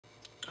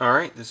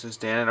Alright, this is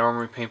Dan at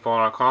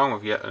ArmoryPaintball.com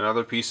with yet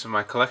another piece of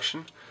my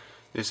collection.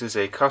 This is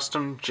a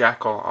custom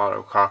Jackal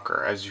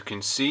Autococker. As you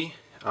can see,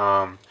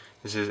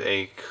 this is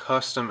a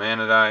custom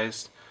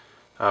anodized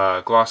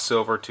gloss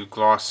silver to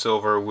gloss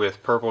silver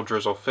with purple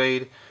drizzle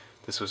fade.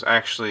 This was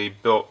actually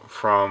built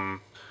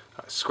from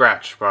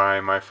scratch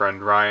by my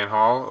friend Ryan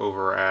Hall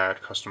over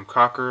at Custom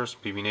Cockers,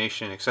 BB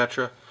Nation,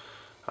 etc.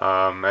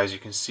 As you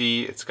can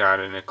see, it's got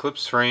an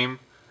Eclipse frame,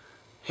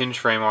 hinge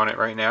frame on it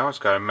right now. It's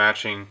got a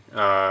matching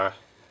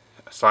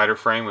slider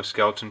frame with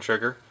skeleton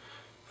trigger,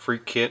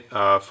 freak kit,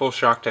 full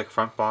Shocktech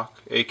front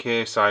block,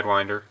 aka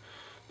sidewinder,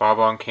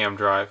 bob-on cam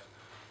drive.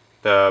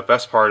 The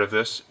best part of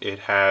this,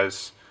 it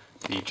has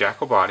the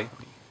Jackal body. Let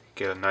me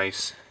get a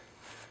nice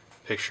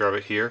picture of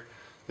it here.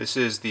 This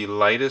is the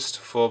lightest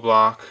full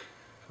block,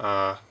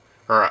 lightest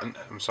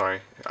autococker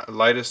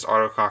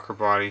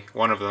body,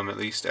 one of them at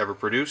least, ever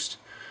produced.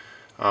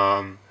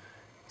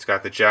 It's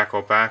got the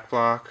Jackal back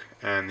block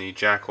and the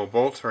Jackal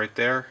bolt right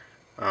there.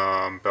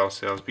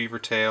 Belsales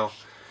beavertail,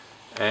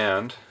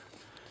 and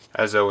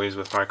as always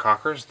with my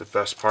cockers, the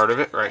best part of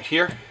it right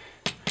here,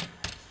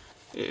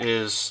 it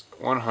is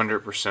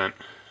 100%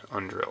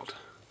 undrilled.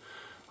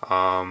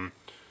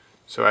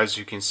 So as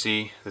you can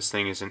see, this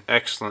thing is in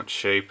excellent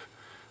shape.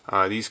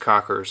 These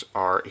cockers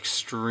are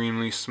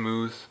extremely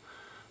smooth.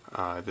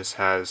 This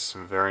has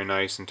some very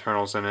nice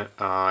internals in it.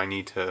 I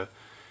need to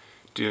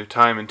do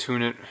time and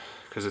tune it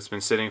because it's been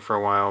sitting for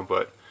a while,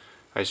 but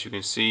as you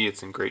can see,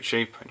 it's in great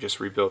shape. I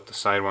just rebuilt the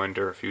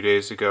sidewinder a few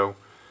days ago,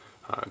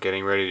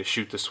 getting ready to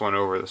shoot this one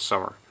over the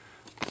summer.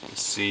 You can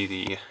see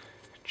the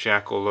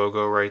Jackal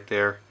logo right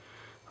there.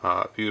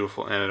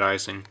 Beautiful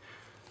anodizing.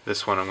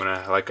 This one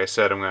like I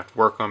said, I'm going to have to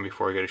work on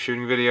before I get a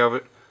shooting video of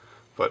it.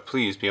 But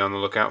please be on the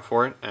lookout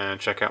for it and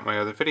check out my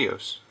other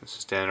videos. This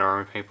is Dan at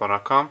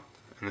ArmoryPaintball.com,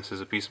 and this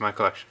is a piece of my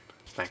collection.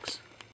 Thanks.